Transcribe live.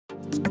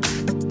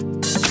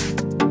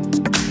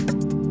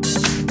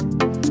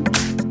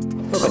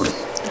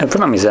In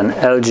front of me is an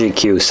LG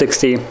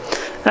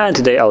Q60, and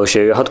today I will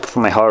show you how to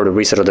perform a hard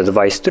reset of the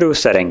device through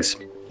settings.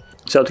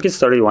 So to get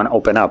started, you want to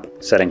open up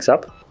Settings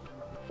app.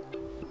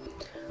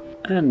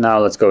 And now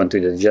let's go into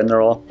the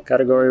general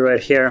category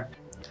right here.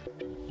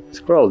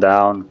 Scroll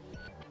down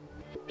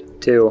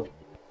to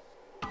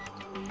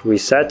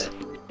Reset,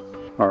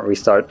 or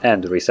Restart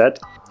and Reset.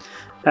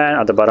 And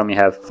at the bottom you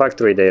have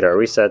Factory Data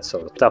Reset,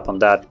 so tap on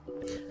that.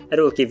 It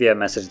will give you a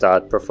message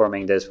that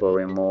performing this will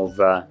remove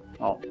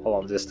all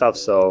of this stuff.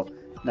 So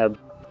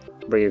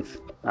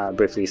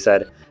briefly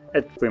said,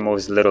 it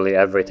removes literally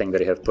everything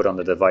that you have put on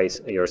the device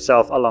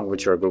yourself, along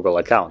with your Google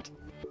account.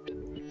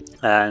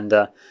 And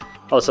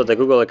also the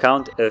Google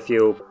account, if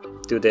you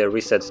do the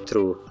reset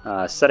through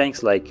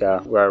settings like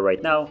we are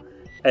right now,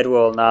 it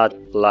will not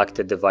lock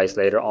the device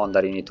later on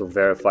that you need to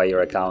verify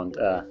your account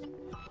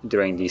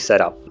during the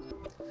setup.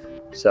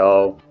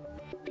 So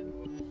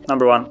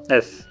number one,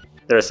 if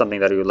there is something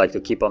that you would like to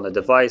keep on the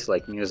device,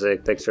 like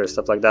music, pictures,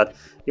 stuff like that,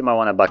 you might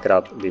want to back it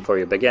up before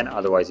you begin,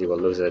 otherwise you will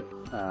lose it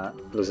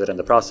in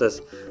the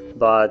process.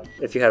 But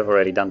if you have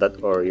already done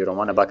that, or you don't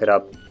want to back it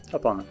up,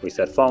 tap on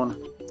Reset Phone,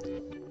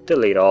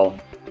 delete all,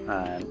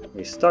 and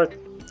restart,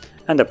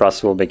 and the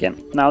process will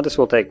begin. Now this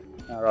will take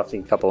roughly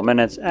a couple of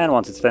minutes, and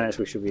once it's finished,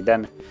 we should be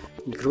then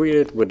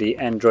greeted with the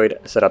Android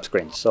setup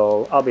screen.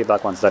 So I'll be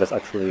back once that is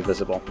actually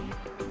visible.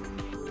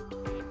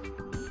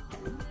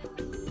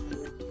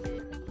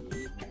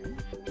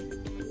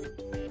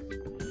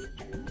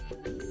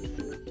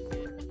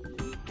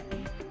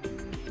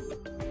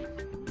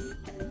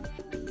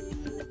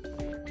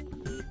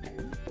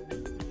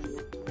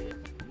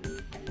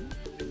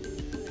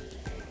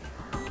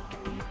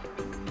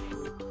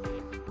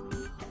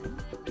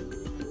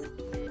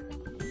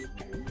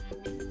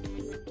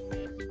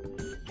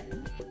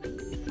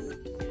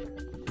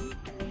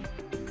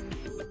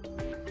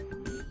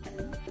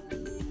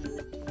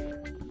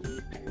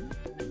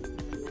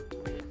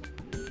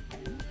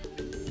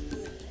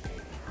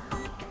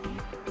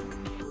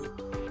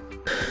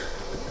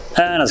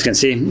 And as you can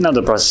see, now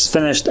the process is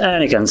finished,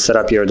 and you can set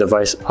up your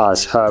device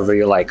as however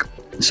you like.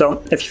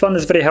 So if you found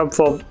this video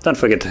helpful, don't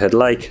forget to hit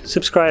like,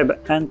 subscribe,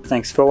 and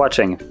thanks for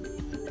watching.